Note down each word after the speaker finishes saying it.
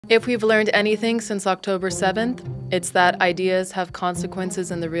If we've learned anything since October 7th, it's that ideas have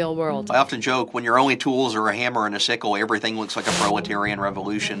consequences in the real world. I often joke, when your only tools are a hammer and a sickle, everything looks like a proletarian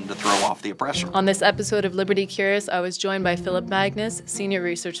revolution to throw off the oppressor. On this episode of Liberty Curious, I was joined by Phillip Magness, Senior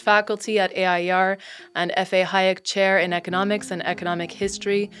Research Faculty at AIER and F.A. Hayek Chair in Economics and Economic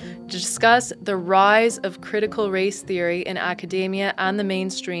History, to discuss the rise of critical race theory in academia and the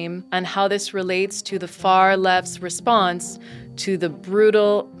mainstream, and how this relates to the far left's response to the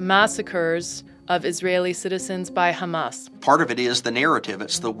brutal massacres of Israeli citizens by Hamas. Part of it is the narrative.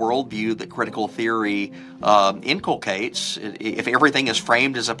 It's the worldview that critical theory inculcates. If everything is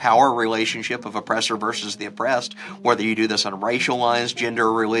framed as a power relationship of oppressor versus the oppressed, whether you do this on racial lines,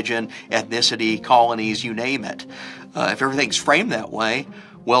 gender, religion, ethnicity, colonies, you name it, if everything's framed that way,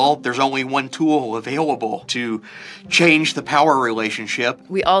 well, there's only one tool available to change the power relationship.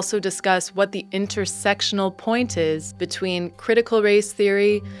 We also discuss what the intersectional point is between critical race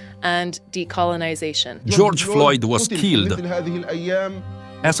theory and decolonization. George Floyd was killed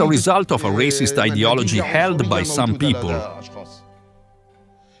as a result of a racist ideology held by some people.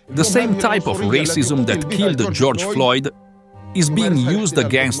 The same type of racism that killed George Floyd is being used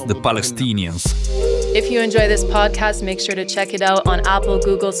against the Palestinians. If you enjoy this podcast, make sure to check it out on Apple,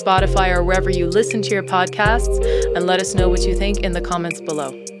 Google, Spotify, or wherever you listen to your podcasts, and let us know what you think in the comments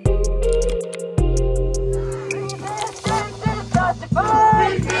below.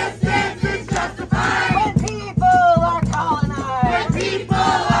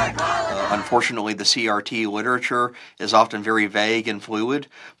 Unfortunately, the CRT literature is often very vague and fluid,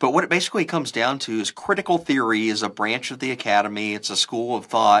 but what it basically comes down to is critical theory is a branch of the academy. It's a school of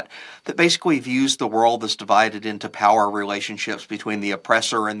thought that basically views the world as divided into power relationships between the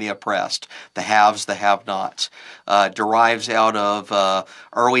oppressor and the oppressed, the haves, the have-nots. Derives out of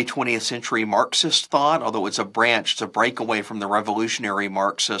early 20th century Marxist thought, although it's a branch, it's a breakaway from the revolutionary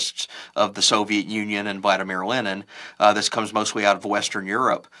Marxists of the Soviet Union and Vladimir Lenin. This comes mostly out of Western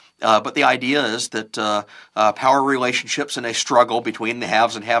Europe. But the idea is that power relationships in a struggle between the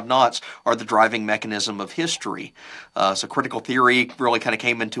haves and have-nots are the driving mechanism of history. So critical theory really kind of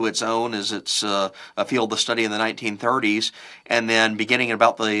came into its own as it's a field of study in the 1930s. And then beginning in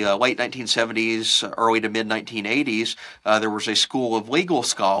about the late 1970s, early to mid-1980s, there was a school of legal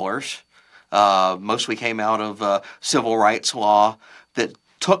scholars, mostly came out of civil rights law, that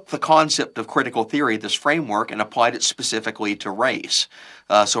took the concept of critical theory, this framework, and applied it specifically to race.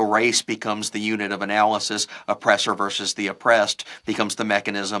 So race becomes the unit of analysis, oppressor versus the oppressed becomes the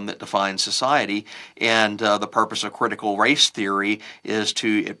mechanism that defines society, and the purpose of critical race theory is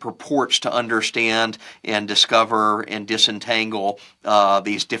it purports to understand and discover and disentangle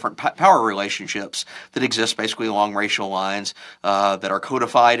these different power relationships that exist basically along racial lines that are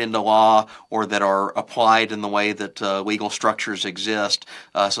codified into law or that are applied in the way that legal structures exist.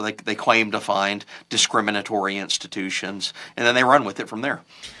 So they claim to find discriminatory institutions, and then they run with it from there.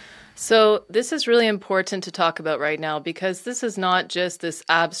 So this is really important to talk about right now, because this is not just this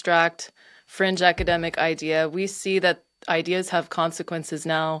abstract fringe academic idea. We see that ideas have consequences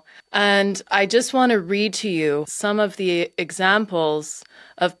now. And I just want to read to you some of the examples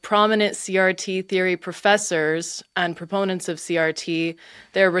of prominent CRT theory professors and proponents of CRT,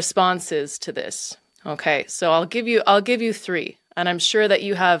 their responses to this. Okay, so I'll give you three. And I'm sure that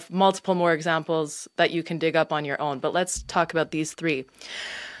you have multiple more examples that you can dig up on your own. But let's talk about these three.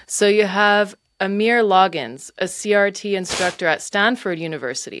 So you have Amir Loggins, a CRT instructor at Stanford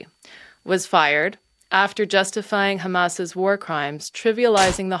University, was fired after justifying Hamas's war crimes,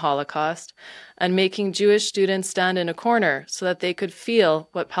 trivializing the Holocaust, and making Jewish students stand in a corner so that they could feel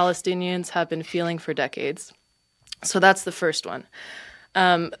what Palestinians have been feeling for decades. So that's the first one.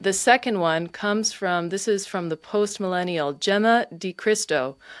 The second one this is from the post-millennial Gemma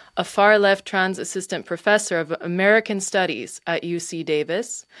DiCristo, a far-left trans assistant professor of American Studies at UC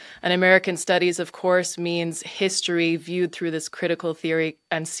Davis. And American Studies, of course, means history viewed through this critical theory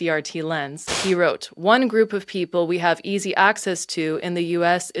and CRT lens. He wrote, "One group of people we have easy access to in the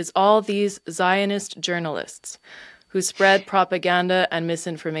U.S. is all these Zionist journalists who spread propaganda and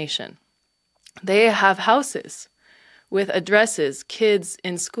misinformation. They have houses with addresses, kids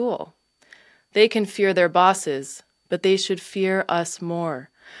in school. They can fear their bosses, but they should fear us more."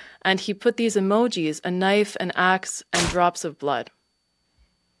 And he put these emojis, a knife, an axe, and drops of blood.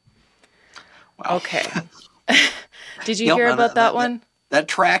 Wow. Okay. Did you hear about that one? That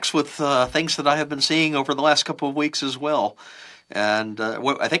tracks with things that I have been seeing over the last couple of weeks as well. And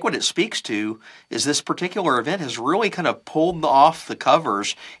I think what it speaks to is this particular event has really kind of pulled off the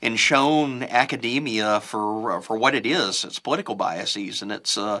covers and shown academia for what it is. Its political biases and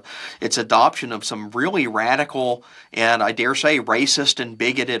its adoption of some really radical and, I dare say, racist and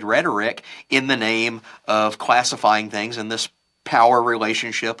bigoted rhetoric in the name of classifying things in this power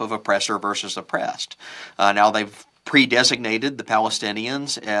relationship of oppressor versus oppressed. Now they've pre-designated the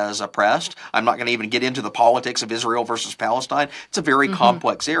Palestinians as oppressed. I'm not going to even get into the politics of Israel versus Palestine. It's a very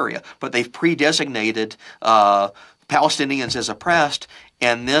complex area. But they've pre-designated Palestinians as oppressed,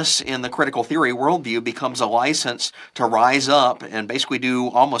 and this, in the critical theory worldview, becomes a license to rise up and basically do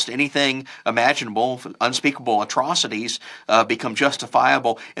almost anything imaginable. Unspeakable atrocities become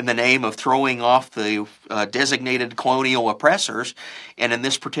justifiable in the name of throwing off the designated colonial oppressors. And in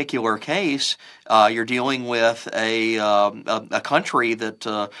this particular case, you're dealing with a country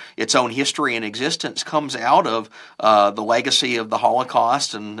that its own history and existence comes out of the legacy of the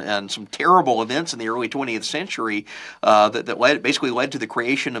Holocaust and some terrible events in the early 20th century that basically led to the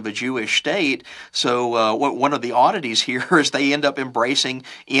creation of a Jewish state. So one of the oddities here is they end up embracing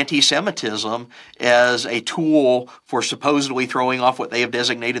anti-Semitism as a tool for supposedly throwing off what they have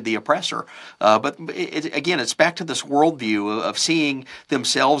designated the oppressor. But again, it's back to this worldview of seeing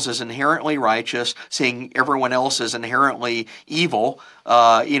themselves as inherently righteous, seeing everyone else as inherently evil.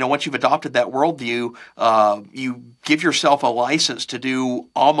 Once you've adopted that worldview, you give yourself a license to do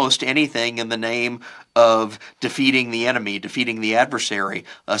almost anything in the name of defeating the enemy, defeating the adversary.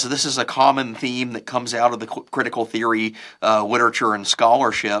 So this is a common theme that comes out of the critical theory literature and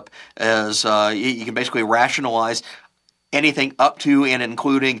scholarship, as you can basically rationalize anything up to and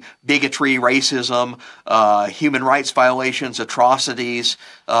including bigotry, racism, human rights violations, atrocities,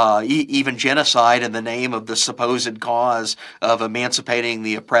 even genocide in the name of the supposed cause of emancipating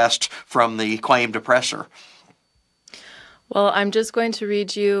the oppressed from the claimed oppressor. Well, I'm just going to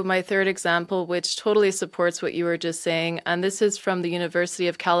read you my third example, which totally supports what you were just saying. And this is from the University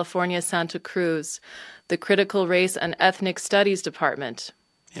of California, Santa Cruz, the Critical Race and Ethnic Studies Department.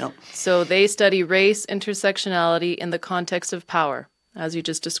 Yep. So they study race intersectionality in the context of power, as you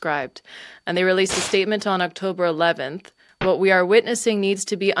just described. And they released a statement on October 11th. What we are witnessing needs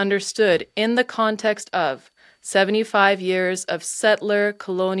to be understood in the context of 75 years of settler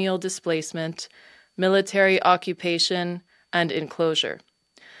colonial displacement, military occupation, and enclosure.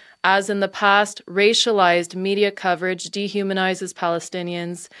 As in the past, racialized media coverage dehumanizes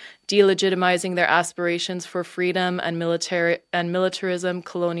Palestinians, delegitimizing their aspirations for freedom and militarism,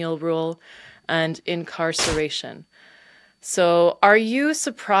 colonial rule, and incarceration. So are you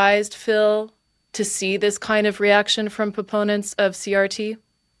surprised, Phil, to see this kind of reaction from proponents of CRT?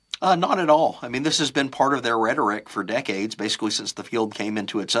 Not at all. I mean, this has been part of their rhetoric for decades, basically since the field came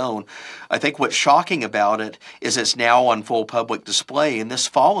into its own. I think what's shocking about it is it's now on full public display, and this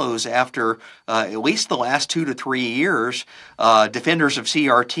follows after at least the last 2 to 3 years, defenders of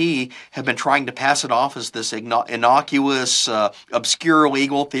CRT have been trying to pass it off as this innocuous, obscure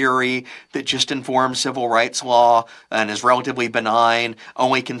legal theory that just informs civil rights law and is relatively benign,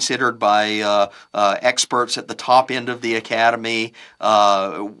 only considered by experts at the top end of the academy,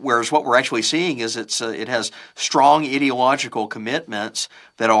 whereas what we're actually seeing is it has strong ideological commitments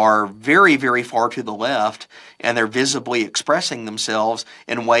that are very, very far to the left, and they're visibly expressing themselves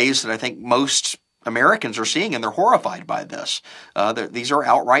in ways that I think most Americans are seeing, and they're horrified by this. These are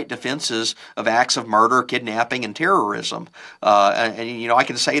outright defenses of acts of murder, kidnapping, and terrorism. And I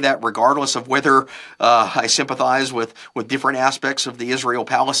can say that regardless of whether I sympathize with different aspects of the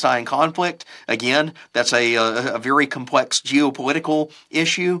Israel-Palestine conflict. Again, that's a very complex geopolitical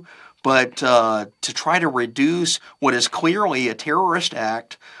issue. But to try to reduce what is clearly a terrorist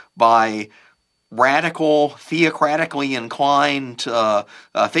act by radical, theocratically inclined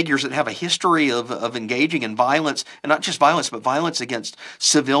figures that have a history of engaging in violence, and not just violence, but violence against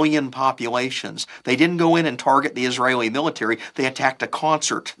civilian populations. They didn't go in and target the Israeli military. They attacked a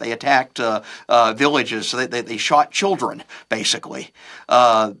concert. They attacked villages. So they shot children, basically.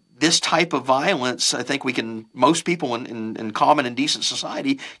 This type of violence, I think most people in common and decent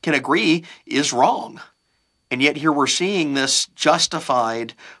society can agree is wrong. And yet here we're seeing this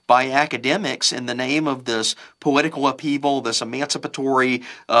justified by academics in the name of this political upheaval, this emancipatory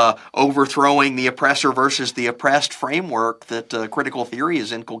overthrowing the oppressor versus the oppressed framework that critical theory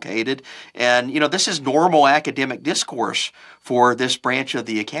has inculcated. And, this is normal academic discourse for this branch of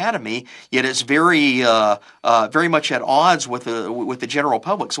the academy, yet it's very much at odds with the general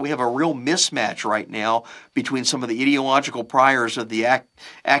public. So we have a real mismatch right now between some of the ideological priors of the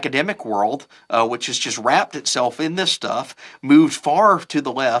academic world, which has just wrapped itself in this stuff moved far to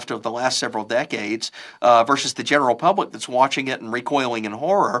the left of the last several decades versus the general public that's watching it and recoiling in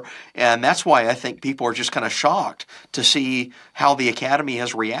horror. And that's why I think people are just kind of shocked to see how the Academy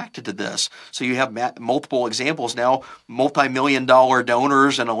has reacted to this. So you have multiple examples now. Multi-million-dollar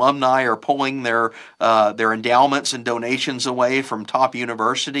donors and alumni are pulling their endowments and donations away from top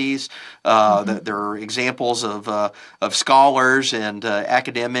universities. There are examples of scholars and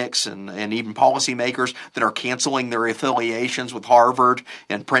academics and even policymakers that are canceling their affiliations with Harvard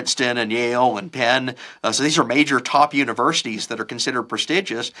and Princeton and Yale and Penn. So these are major top universities that are considered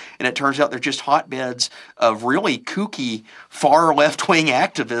prestigious, and it turns out they're just hotbeds of really kooky far left-wing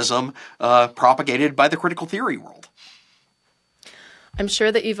activism propagated by the critical theory world. I'm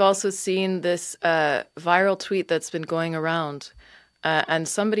sure that you've also seen this viral tweet that's been going around, and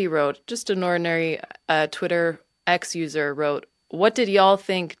somebody wrote, just an ordinary Twitter X user wrote, "What did y'all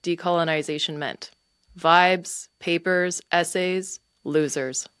think decolonization meant? Vibes, papers, essays,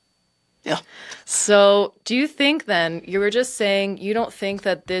 losers." Yeah. So do you think then, you were just saying you don't think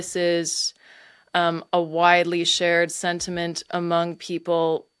that this is a widely shared sentiment among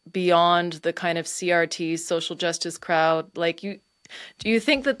people beyond the kind of CRT social justice crowd? Do you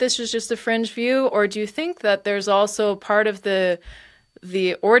think that this is just a fringe view, or do you think that there's also part of the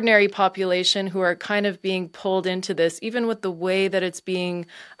ordinary population who are kind of being pulled into this, even with the way that it's being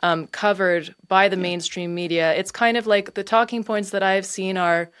covered by the mainstream media? It's kind of like the talking points that I've seen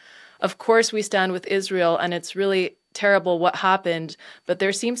are, of course, we stand with Israel, and it's really terrible what happened, but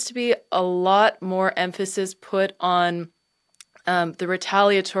there seems to be a lot more emphasis put on the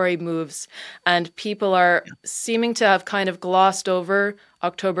retaliatory moves, and people are seeming to have kind of glossed over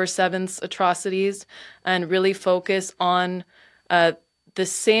October 7th's atrocities and really focus on the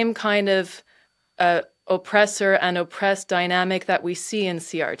same kind of oppressor and oppressed dynamic that we see in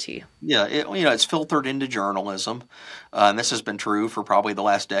CRT. Yeah, it's filtered into journalism, and this has been true for probably the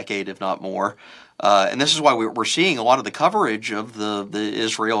last decade, if not more. And this is why we're seeing a lot of the coverage of the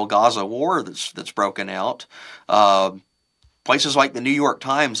Israel-Gaza war that's broken out. Places like the New York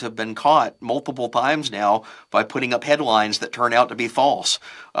Times have been caught multiple times now by putting up headlines that turn out to be false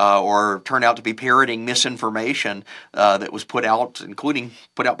or turn out to be parroting misinformation that was put out, including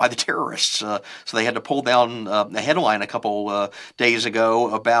put out by the terrorists. So they had to pull down a headline a couple days ago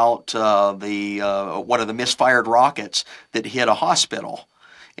about one of the misfired rockets that hit a hospital.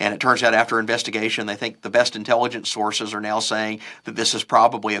 And it turns out after investigation, they think the best intelligence sources are now saying that this is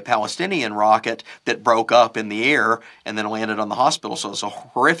probably a Palestinian rocket that broke up in the air and then landed on the hospital. So it's a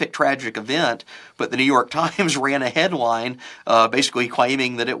horrific, tragic event. But the New York Times ran a headline basically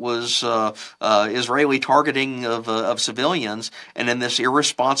claiming that it was Israeli targeting of civilians. And in this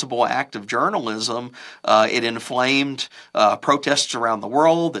irresponsible act of journalism, it inflamed protests around the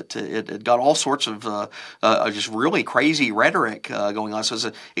world. It got all sorts of just really crazy rhetoric going on. So it's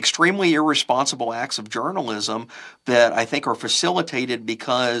extremely irresponsible acts of journalism that I think are facilitated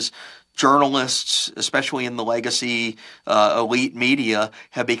because journalists, especially in the legacy elite media,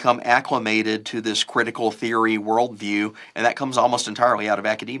 have become acclimated to this critical theory worldview, and that comes almost entirely out of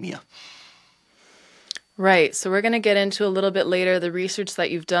academia. Right. So we're going to get into a little bit later the research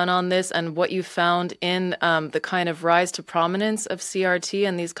that you've done on this and what you found in the kind of rise to prominence of CRT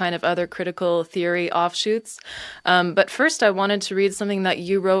and these kind of other critical theory offshoots. But first, I wanted to read something that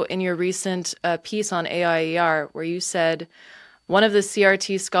you wrote in your recent piece on AIER, where you said one of the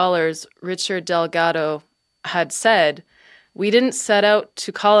CRT scholars, Richard Delgado, had said, "We didn't set out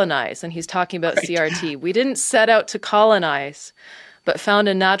to colonize," and he's talking about CRT. "We didn't set out to colonize, but found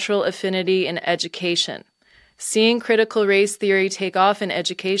a natural affinity in education. Seeing critical race theory take off in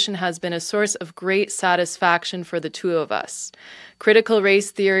education has been a source of great satisfaction for the two of us. Critical race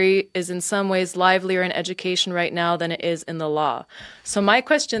theory is in some ways livelier in education right now than it is in the law." So my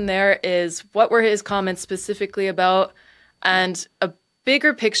question there is, what were his comments specifically about? And a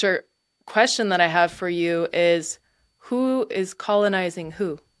bigger picture question that I have for you is, who is colonizing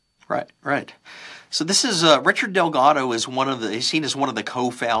who? Right. So this is Richard Delgado is he's seen as one of the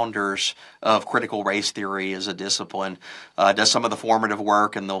co-founders of critical race theory as a discipline. Does some of the formative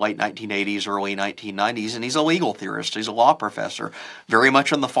work in the late 1980s, early 1990s, and he's a legal theorist. He's a law professor, very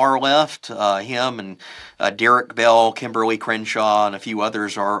much on the far left. Him and Derek Bell, Kimberly Crenshaw, and a few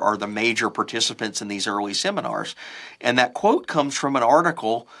others are the major participants in these early seminars. And that quote comes from an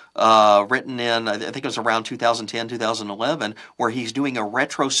article written in, I think it was around 2010, 2011, where he's doing a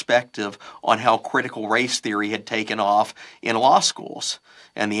retrospective on how critical critical race theory had taken off in law schools.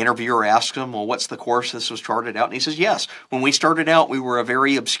 And the interviewer asked him, well, what's the course this was charted out? And he says, yes, when we started out, we were a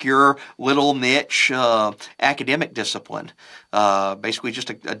very obscure little niche academic discipline. Basically just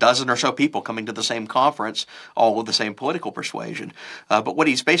a dozen or so people coming to the same conference, all with the same political persuasion. But what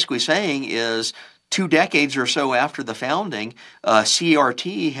he's basically saying is 2 decades or so after the founding,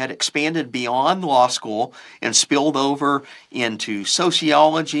 CRT had expanded beyond law school and spilled over into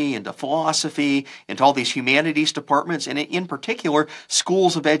sociology, into philosophy, into all these humanities departments, and in particular,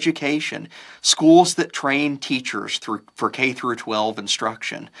 schools of education, schools that train teachers for K through 12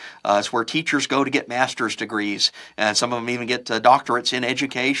 instruction. It's where teachers go to get master's degrees, and some of them even get doctorates in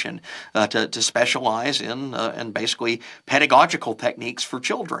education to specialize in basically pedagogical techniques for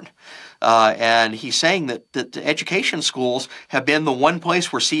children. And he's saying that the education schools have been the one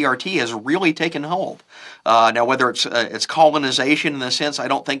place where CRT has really taken hold. Now, whether it's colonization in the sense, I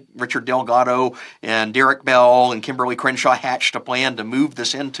don't think Richard Delgado and Derek Bell and Kimberly Crenshaw hatched a plan to move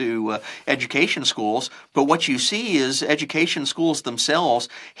this into education schools. But what you see is education schools themselves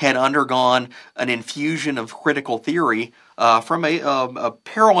had undergone an infusion of critical theory from a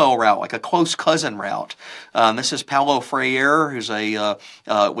parallel route, like a close cousin route. This is Paulo Freire, who's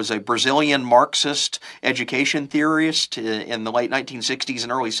was a Brazilian Marxist education theorist in the late 1960s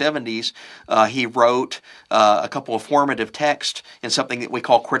and early 70s. He wrote a couple of formative texts in something that we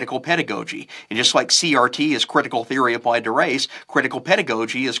call critical pedagogy. And just like CRT is critical theory applied to race, critical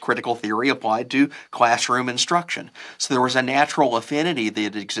pedagogy is critical theory applied to classroom instruction. So there was a natural affinity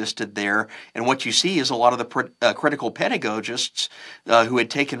that existed there. And what you see is a lot of the critical pedagogists who had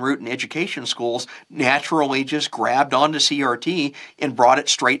taken root in education schools naturally just grabbed onto CRT and brought it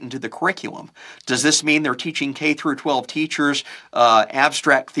straight into the curriculum. Does this mean they're teaching K through 12 teachers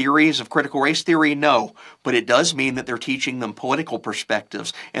abstract theories of critical race theory? No, but it does mean that they're teaching them political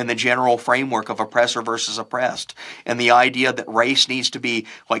perspectives and the general framework of oppressor versus oppressed, and the idea that race needs to be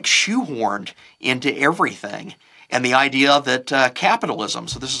like shoehorned into everything. And the idea that capitalism,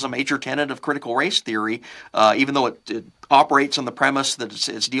 so this is a major tenet of critical race theory, even though it operates on the premise that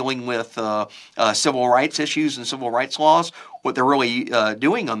it's dealing with civil rights issues and civil rights laws, what they're really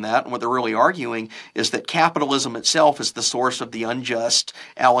doing on that and what they're really arguing is that capitalism itself is the source of the unjust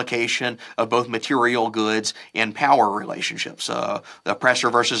allocation of both material goods and power relationships. The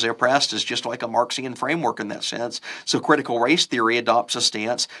oppressor versus the oppressed is just like a Marxian framework in that sense. So critical race theory adopts a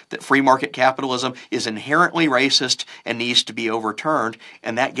stance that free market capitalism is inherently racist and needs to be overturned,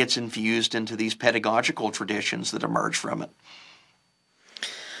 and that gets infused into these pedagogical traditions that emerge from it.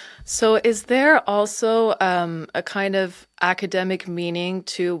 So is there also a kind of academic meaning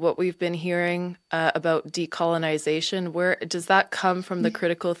to what we've been hearing about decolonization? Where does that come from the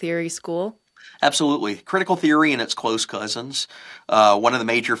critical theory school? Absolutely. Critical theory and its close cousins. One of the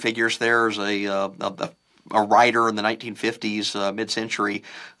major figures there is a writer in the 1950s, mid-century,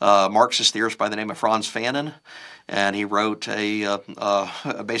 Marxist theorist by the name of Franz Fanon. And he wrote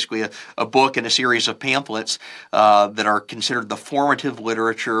basically a book and a series of pamphlets that are considered the formative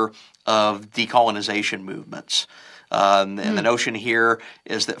literature of decolonization movements. And the notion here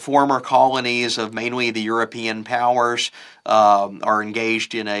is that former colonies of mainly the European powers are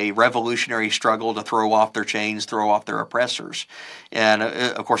engaged in a revolutionary struggle to throw off their chains, throw off their oppressors. And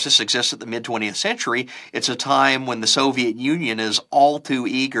of course, this exists at the mid-20th century. It's a time when the Soviet Union is all too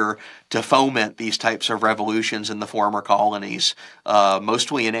eager to foment these types of revolutions in the former colonies,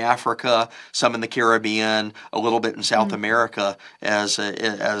 mostly in Africa, some in the Caribbean, a little bit in South America, as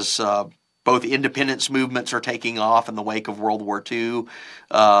both independence movements are taking off in the wake of World War II,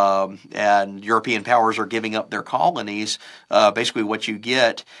 and European powers are giving up their colonies. Basically what you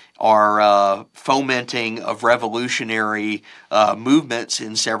get are fomenting of revolutionary movements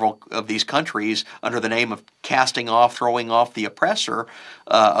in several of these countries under the name of casting off, throwing off the oppressor,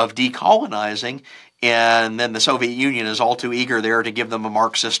 of decolonizing. And then the Soviet Union is all too eager there to give them a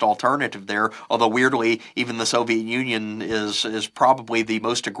Marxist alternative there, although weirdly, even the Soviet Union is probably the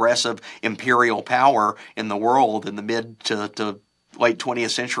most aggressive imperial power in the world in the mid to late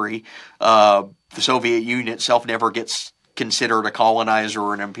 20th century. The Soviet Union itself never gets considered a colonizer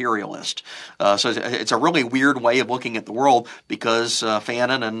or an imperialist. So it's a really weird way of looking at the world because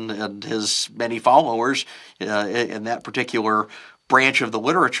Fanon and his many followers in that particular branch of the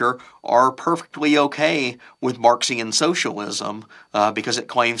literature are perfectly okay with Marxian socialism because it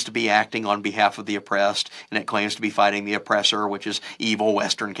claims to be acting on behalf of the oppressed and it claims to be fighting the oppressor, which is evil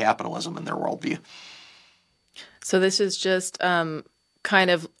Western capitalism in their worldview. So this is just kind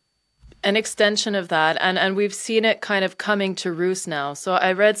of an extension of that, and we've seen it kind of coming to roost now. So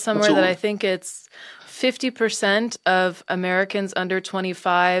I read somewhere Absolutely. that I think it's 50% of Americans under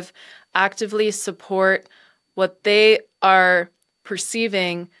 25 actively support what they are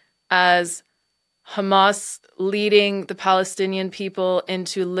perceiving as Hamas leading the Palestinian people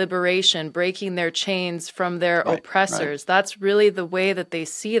into liberation, breaking their chains from their oppressors. Right. That's really the way that they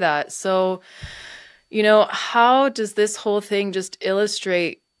see that. So, how does this whole thing just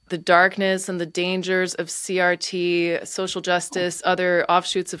illustrate the darkness and the dangers of CRT, social justice, other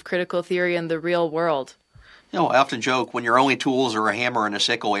offshoots of critical theory in the real world? I often joke, when your only tools are a hammer and a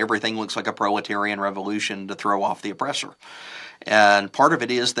sickle, everything looks like a proletarian revolution to throw off the oppressor. And part of it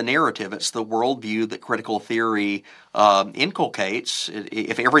is the narrative. It's the worldview that critical theory inculcates.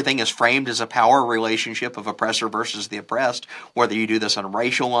 If everything is framed as a power relationship of oppressor versus the oppressed, whether you do this on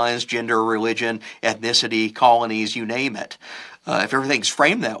racial lines, gender, religion, ethnicity, colonies, you name it, if everything's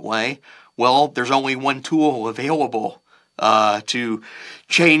framed that way, well, there's only one tool available to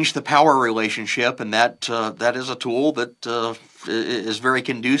change the power relationship, and that is a tool that is very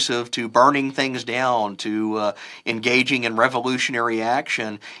conducive to burning things down, to engaging in revolutionary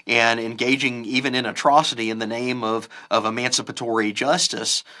action, and engaging even in atrocity in the name of emancipatory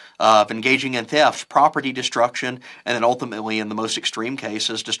justice, of engaging in theft, property destruction, and then ultimately, in the most extreme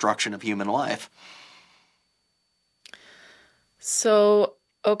cases, destruction of human life. So,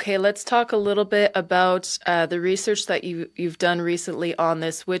 okay, let's talk a little bit about the research that you've done recently on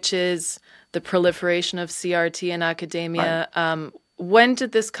this, which is the proliferation of CRT in academia. Right. When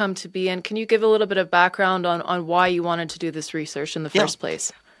did this come to be, and can you give a little bit of background on why you wanted to do this research in the first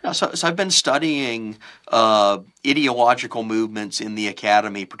place? So I've been studying ideological movements in the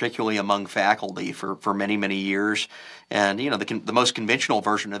academy, particularly among faculty, for many, many years. And, the most conventional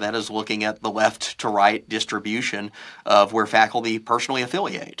version of that is looking at the left to right distribution of where faculty personally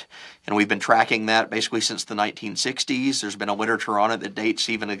affiliate. And we've been tracking that basically since the 1960s. There's been a literature on it that dates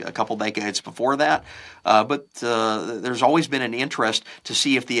even a couple decades before that. But there's always been an interest to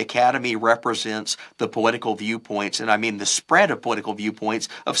see if the academy represents the political viewpoints, and I mean the spread of political viewpoints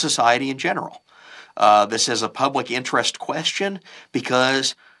of society in general. This is a public interest question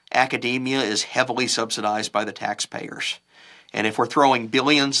because academia is heavily subsidized by the taxpayers. And if we're throwing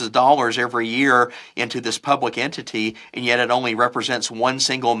billions of dollars every year into this public entity, and yet it only represents one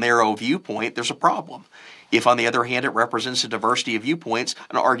single narrow viewpoint, there's a problem. If, on the other hand, it represents a diversity of viewpoints,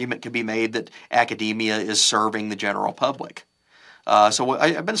 an argument can be made that academia is serving the general public. So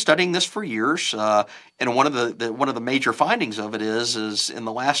I've been studying this for years, and one of the major findings of it is in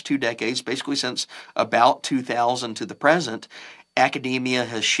the last 2 decades, basically since about 2000 to the present, academia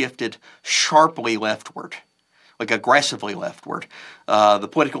has shifted sharply leftward, like aggressively leftward. The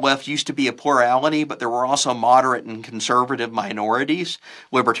political left used to be a plurality, but there were also moderate and conservative minorities.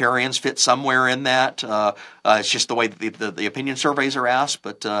 Libertarians fit somewhere in that. It's just the way that the opinion surveys are asked,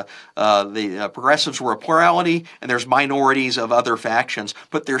 but the progressives were a plurality, and there's minorities of other factions,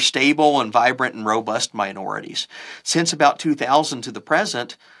 but they're stable and vibrant and robust minorities. Since about 2000 to the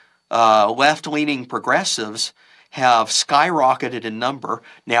present, left-leaning progressives have skyrocketed in number.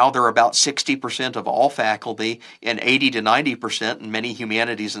 Now they're about 60% of all faculty and 80 to 90% in many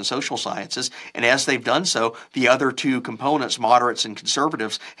humanities and social sciences. And as they've done so, the other two components, moderates and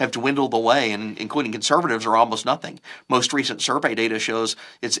conservatives, have dwindled away, and including conservatives are almost nothing. Most recent survey data shows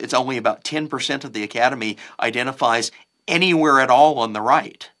it's only about 10% of the academy identifies anywhere at all on the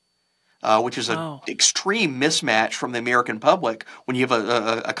right. Which is an extreme mismatch from the American public when you have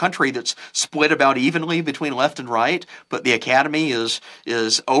a country that's split about evenly between left and right, but the academy is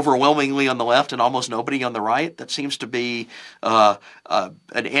overwhelmingly on the left and almost nobody on the right. That seems to be an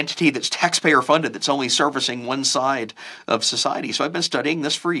entity that's taxpayer funded, that's only servicing one side of society. So I've been studying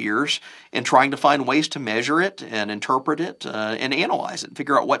this for years and trying to find ways to measure it and interpret it and analyze it and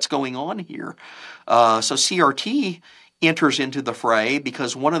figure out what's going on here. So CRT enters into the fray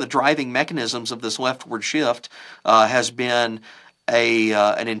because one of the driving mechanisms of this leftward shift has been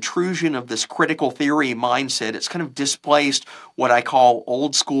an intrusion of this critical theory mindset. It's kind of displaced what I call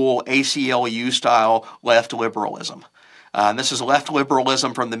old school ACLU style left liberalism. This is left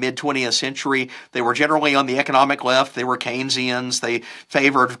liberalism from the mid-20th century. They were generally on the economic left. They were Keynesians. They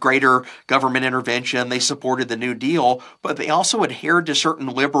favored greater government intervention. They supported the New Deal, but they also adhered to certain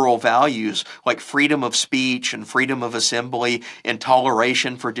liberal values like freedom of speech and freedom of assembly and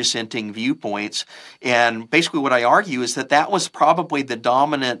toleration for dissenting viewpoints. And basically what I argue is that that was probably the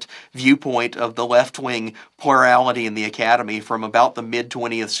dominant viewpoint of the left-wing plurality in the academy from about the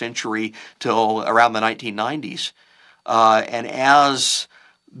mid-20th century till around the 1990s. And as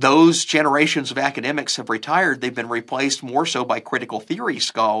those generations of academics have retired. They've been replaced more so by critical theory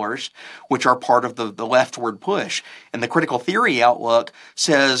scholars, which are part of the leftward push. And the critical theory outlook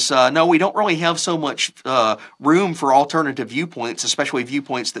says, no, we don't really have so much room for alternative viewpoints, especially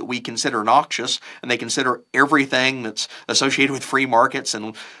viewpoints that we consider noxious, and they consider everything that's associated with free markets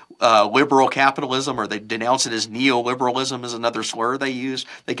and liberal capitalism, or they denounce it as neoliberalism is another slur they use.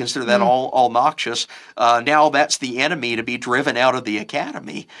 They consider that all noxious. Now that's the enemy to be driven out of the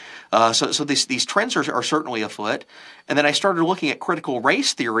academy. So these trends are certainly afoot. And then I started looking at critical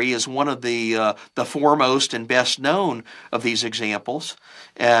race theory as one of the foremost and best known of these examples.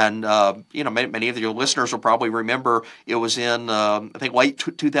 And many of your listeners will probably remember it was in I think late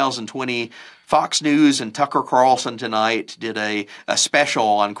 2020. Fox News and Tucker Carlson tonight did a special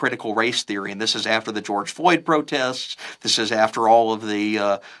on critical race theory, and this is after the George Floyd protests. This is after all of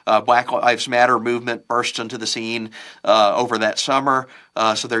the Black Lives Matter movement burst into the scene over that summer.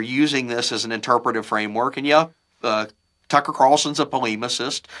 So they're using this as an interpretive framework. And Tucker Carlson's a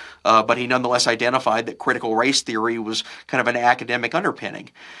polemicist, but he nonetheless identified that critical race theory was kind of an academic underpinning.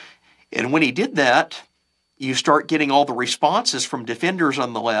 And when he did that, you start getting all the responses from defenders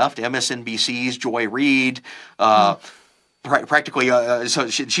on the left, MSNBC's Joy Reid, practically, so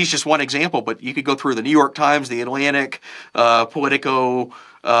she's just one example, but you could go through the New York Times, the Atlantic, Politico,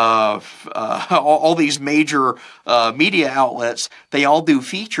 all these major media outlets. They all do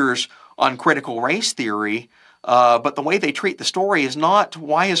features on critical race theory. But the way they treat the story is not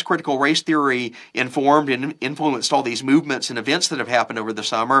why has critical race theory informed and influenced all these movements and events that have happened over the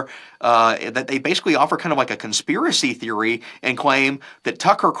summer, that they basically offer kind of like a conspiracy theory and claim that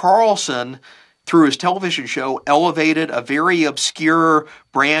Tucker Carlson, through his television show, elevated a very obscure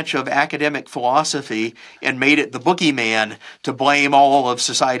branch of academic philosophy and made it the boogeyman to blame all of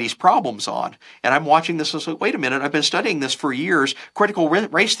society's problems on. And I'm watching this and I was like, wait a minute, I've been studying this for years. Critical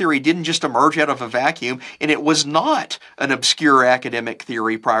race theory didn't just emerge out of a vacuum, and it was not an obscure academic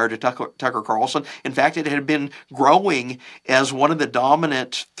theory prior to Tucker Carlson. In fact, it had been growing as one of the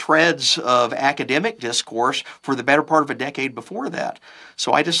dominant threads of academic discourse for the better part of a decade before that.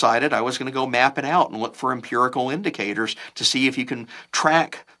 So I decided I was going to go map it out and look for empirical indicators to see if you can track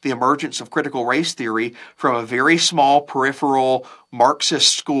the emergence of critical race theory from a very small peripheral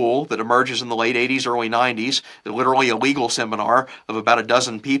Marxist school that emerges in the late 80s, early 90s, literally a legal seminar of about a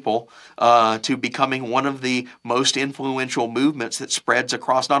dozen people, to becoming one of the most influential movements that spreads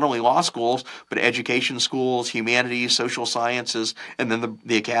across not only law schools, but education schools, humanities, social sciences, and then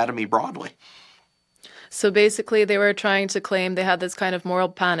the academy broadly. So basically, they were trying to claim they had this kind of moral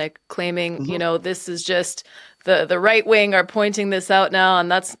panic, claiming, this is just the right wing are pointing this out now, and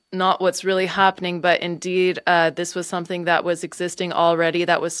that's not what's really happening. But indeed, this was something that was existing already,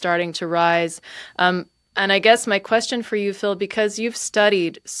 that was starting to rise. And I guess my question for you, Phil, because you've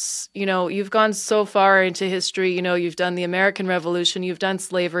studied, you've gone so far into history, you've done the American Revolution, you've done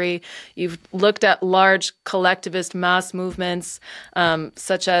slavery, you've looked at large collectivist mass movements,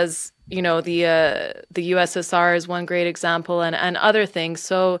 such as the USSR is one great example, and other things.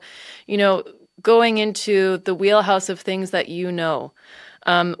 So, going into the wheelhouse of things that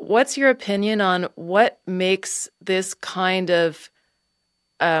what's your opinion on what makes this kind of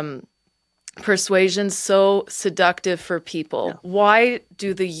persuasion so seductive for people? Yeah. Why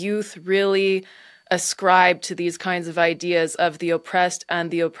do the youth really ascribe to these kinds of ideas of the oppressed and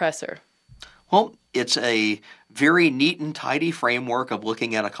the oppressor? Well, it's a very neat and tidy framework of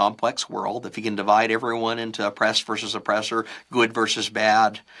looking at a complex world. If you can divide everyone into oppressed versus oppressor, good versus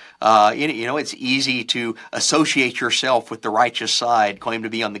bad, it's easy to associate yourself with the righteous side, claim to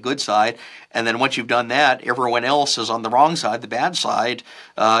be on the good side, and then once you've done that, everyone else is on the wrong side, the bad side.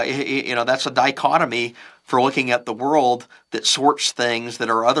 That's a dichotomy for looking at the world that sorts things that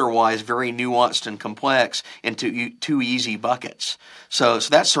are otherwise very nuanced and complex into two easy buckets. So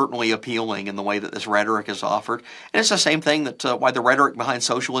that's certainly appealing in the way that this rhetoric is offered. And it's the same thing that why the rhetoric behind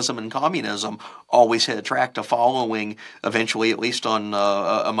socialism and communism always had attract a following eventually, at least on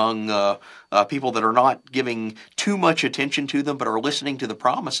among people that are not giving too much attention to them but are listening to the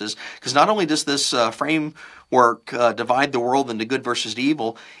promises. Because not only does this framework divide the world into good versus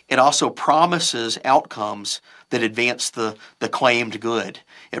evil, it also promises outcomes that advance the claimed good.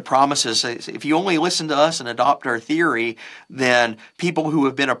 It promises, if you only listen to us and adopt our theory, then people who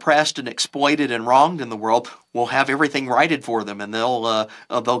have been oppressed and exploited and wronged in the world will have everything righted for them, and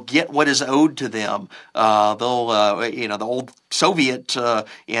they'll get what is owed to them. The old Soviet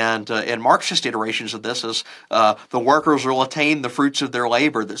and Marxist iterations of this is the workers will attain the fruits of their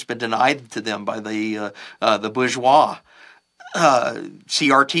labor that's been denied to them by the bourgeois.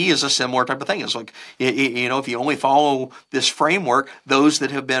 CRT is a similar type of thing. It's like, if you only follow this framework, those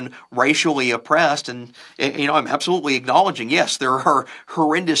that have been racially oppressed, and, I'm absolutely acknowledging, yes, there are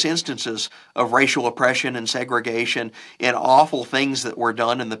horrendous instances of racial oppression and segregation and awful things that were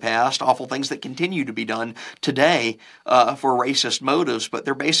done in the past, awful things that continue to be done today for racist motives, but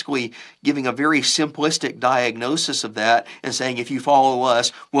they're basically giving a very simplistic diagnosis of that and saying, if you follow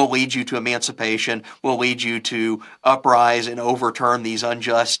us, we'll lead you to emancipation, we'll lead you to uprise and overturn these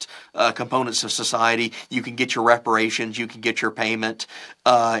unjust components of society. You can get your reparations, you can get your payment,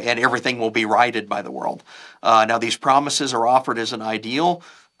 and everything will be righted by the world. Now, these promises are offered as an ideal.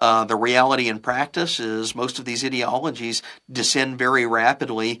 The reality in practice is most of these ideologies descend very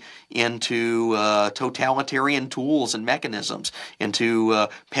rapidly into totalitarian tools and mechanisms, into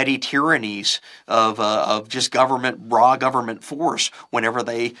petty tyrannies of just raw government force whenever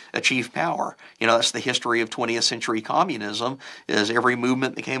they achieve power. That's the history of 20th century communism, is every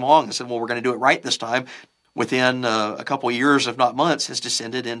movement that came along and said, well, we're going to do it right this time, within a couple of years, if not months, has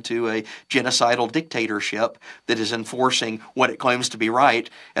descended into a genocidal dictatorship that is enforcing what it claims to be right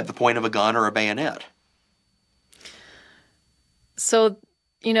at the point of a gun or a bayonet. So,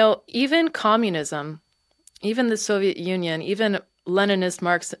 even communism, even the Soviet Union, even Leninist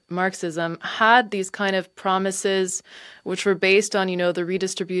Marxism had these kind of promises which were based on, the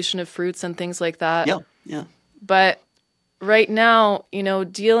redistribution of fruits and things like that. Yeah. But right now,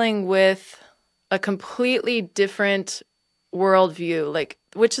 dealing with a completely different worldview,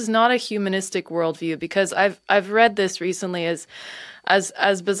 which is not a humanistic worldview, because I've read this recently as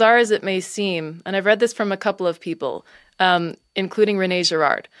bizarre as it may seem, and I've read this from a couple of people, including René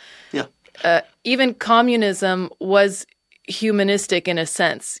Girard. Yeah. Even communism was humanistic in a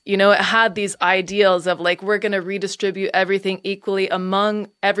sense. It had these ideals of we're going to redistribute everything equally among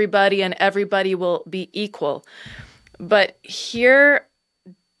everybody and everybody will be equal. But here,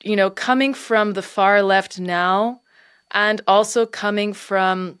 coming from the far left now, and also coming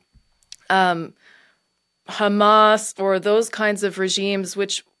from Hamas or those kinds of regimes,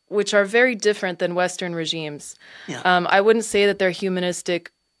 which are very different than Western regimes. Yeah. I wouldn't say that they're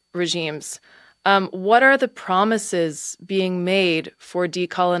humanistic regimes. What are the promises being made for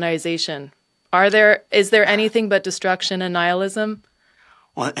decolonization? Is there anything but destruction and nihilism?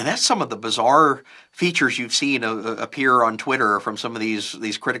 Well, and that's some of the bizarre features you've seen appear on Twitter from some of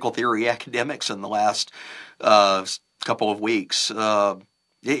these critical theory academics in the last couple of weeks. One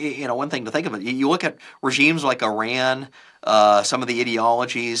thing to think of it, you look at regimes like Iran, some of the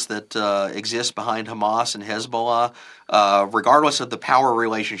ideologies that exist behind Hamas and Hezbollah, regardless of the power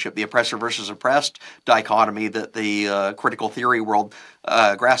relationship, the oppressor versus oppressed dichotomy that the critical theory world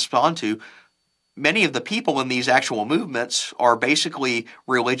grasps onto. Many of the people in these actual movements are basically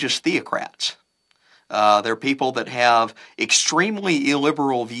religious theocrats. They're people that have extremely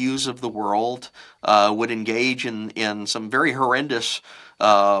illiberal views of the world, would engage in some very horrendous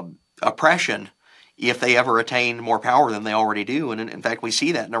oppression if they ever attain more power than they already do. And in fact, we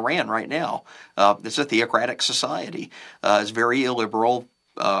see that in Iran right now. It's a theocratic society. It's very illiberal.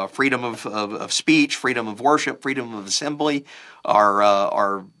 Freedom of speech, freedom of worship, freedom of assembly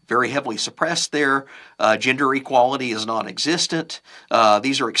are very heavily suppressed there. Gender equality is non-existent.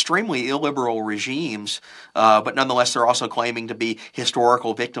 These are extremely illiberal regimes, but nonetheless they're also claiming to be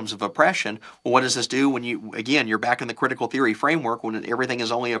historical victims of oppression. Well, what does this do when you're back in the critical theory framework when everything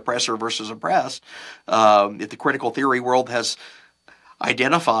is only oppressor versus oppressed? If the critical theory world has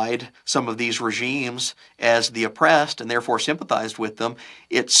identified some of these regimes as the oppressed and therefore sympathized with them,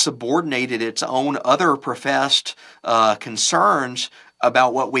 it subordinated its own other professed concerns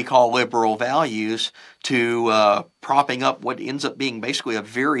about what we call liberal values to propping up what ends up being basically a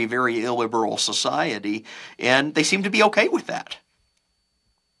very, very illiberal society, and they seem to be okay with that.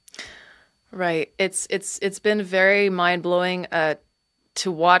 Right. It's been very mind-blowing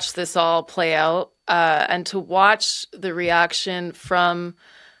to watch this all play out. And to watch the reaction from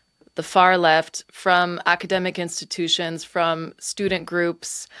the far left, from academic institutions, from student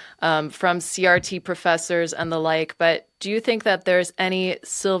groups, from CRT professors and the like. But do you think that there's any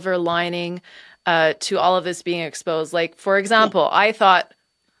silver lining to all of this being exposed? For example, I thought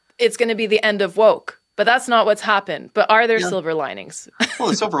it's going to be the end of woke, but that's not what's happened. But are there silver linings? Well,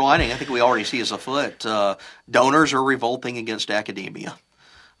 the silver lining I think we already see is afoot. Donors are revolting against academia.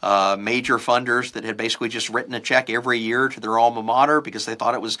 major funders that had basically just written a check every year to their alma mater because they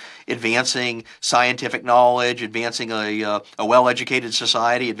thought it was advancing scientific knowledge, advancing a well-educated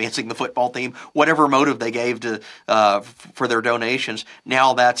society, advancing the football team, whatever motive they gave to for their donations.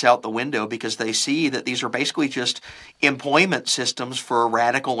 Now that's out the window because they see that these are basically just employment systems for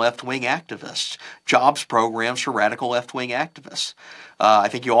radical left-wing activists, jobs programs for radical left-wing activists. I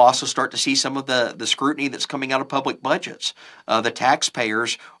think you'll also start to see some of the scrutiny that's coming out of public budgets. The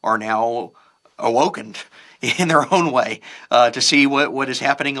taxpayers are now awoken in their own way to see what is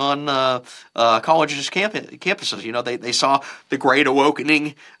happening on colleges' campuses. You know, they saw the Great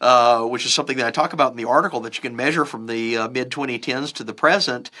Awakening, which is something that I talk about in the article that you can measure from the mid-2010s to the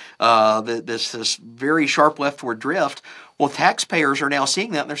present, this very sharp leftward drift. Well, taxpayers are now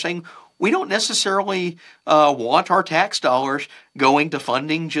seeing that, and they're saying, we don't necessarily want our tax dollars going to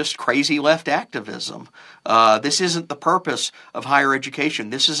funding just crazy left activism. This isn't the purpose of higher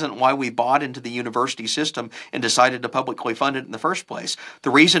education. This isn't why we bought into the university system and decided to publicly fund it in the first place. The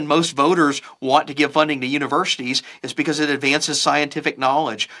reason most voters want to give funding to universities is because it advances scientific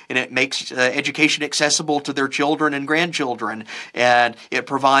knowledge and it makes education accessible to their children and grandchildren, and it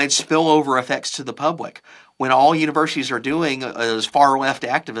provides spillover effects to the public. When all universities are doing is far-left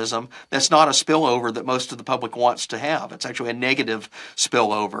activism, that's not a spillover that most of the public wants to have. It's actually a negative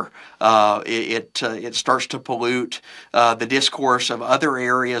spillover. It starts to pollute the discourse of other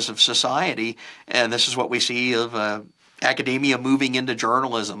areas of society, and this is what we see of academia moving into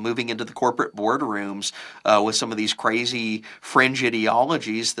journalism, moving into the corporate boardrooms with some of these crazy fringe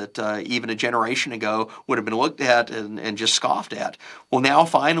ideologies that even a generation ago would have been looked at and just scoffed at. Well, now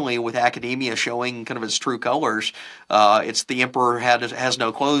finally, with academia showing kind of its true colors, it's the emperor has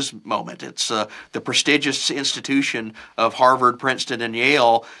no clothes moment. It's the prestigious institution of Harvard, Princeton, and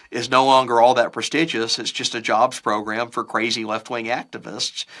Yale is no longer all that prestigious. It's just a jobs program for crazy left-wing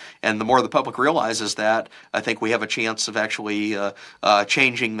activists. And the more the public realizes that, I think we have a chance of actually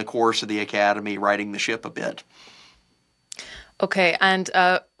changing the course of the academy, righting the ship a bit. Okay, and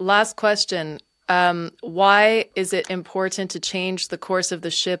last question. Why is it important to change the course of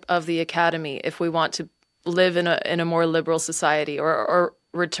the ship of the academy if we want to live in a more liberal society or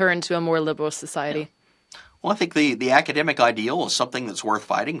return to a more liberal society? Yeah. Well, I think the academic ideal is something that's worth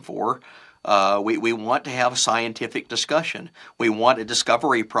fighting for. We want to have scientific discussion. We want a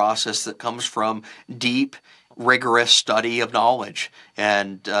discovery process that comes from deep, rigorous study of knowledge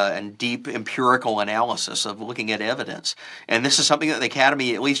and deep empirical analysis of looking at evidence. And this is something that the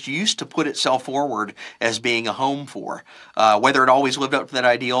Academy at least used to put itself forward as being a home for. Whether it always lived up to that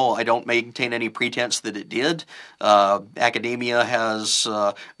ideal, I don't maintain any pretense that it did. Academia has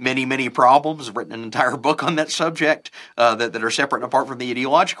many, many problems. I've written an entire book on that subject that are separate and apart from the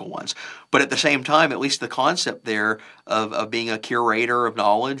ideological ones. But at the same time, at least the concept there of being a curator of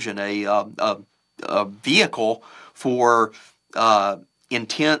knowledge and a vehicle for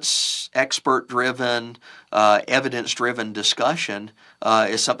intense, expert-driven, evidence-driven discussion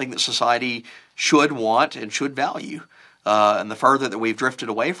is something that society should want and should value. And the further that we've drifted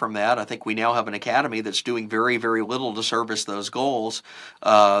away from that, I think we now have an academy that's doing very, very little to service those goals.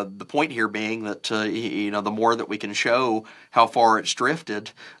 The point here being that the more that we can show how far it's drifted,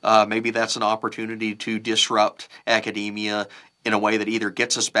 maybe that's an opportunity to disrupt academia in a way that either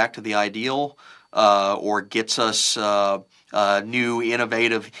gets us back to the ideal or gets us new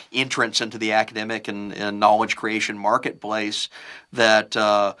innovative entrants into the academic and knowledge creation marketplace that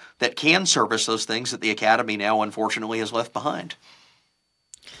can service those things that the academy now unfortunately has left behind.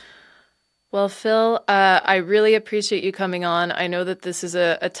 Well, Phil, I really appreciate you coming on. I know that this is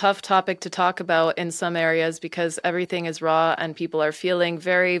a tough topic to talk about in some areas because everything is raw and people are feeling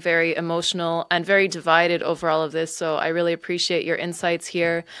very, very emotional and very divided over all of this. So I really appreciate your insights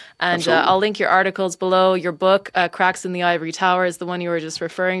here. And I'll link your articles below. Your book, Cracks in the Ivory Tower, is the one you were just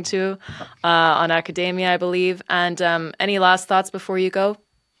referring to on academia, I believe. And any last thoughts before you go?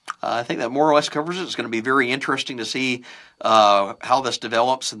 I think that more or less covers it. It's going to be very interesting to see how this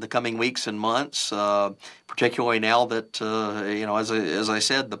develops in the coming weeks and months, particularly now that, as I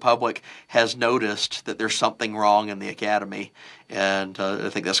said, the public has noticed that there's something wrong in the academy. And I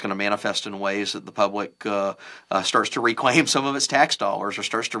think that's going to manifest in ways that the public starts to reclaim some of its tax dollars or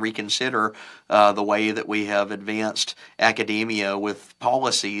starts to reconsider the way that we have advanced academia with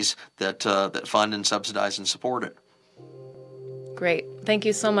policies that fund and subsidize and support it. Great. Thank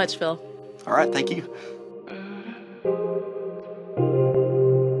you so much, Phil. All right. Thank you.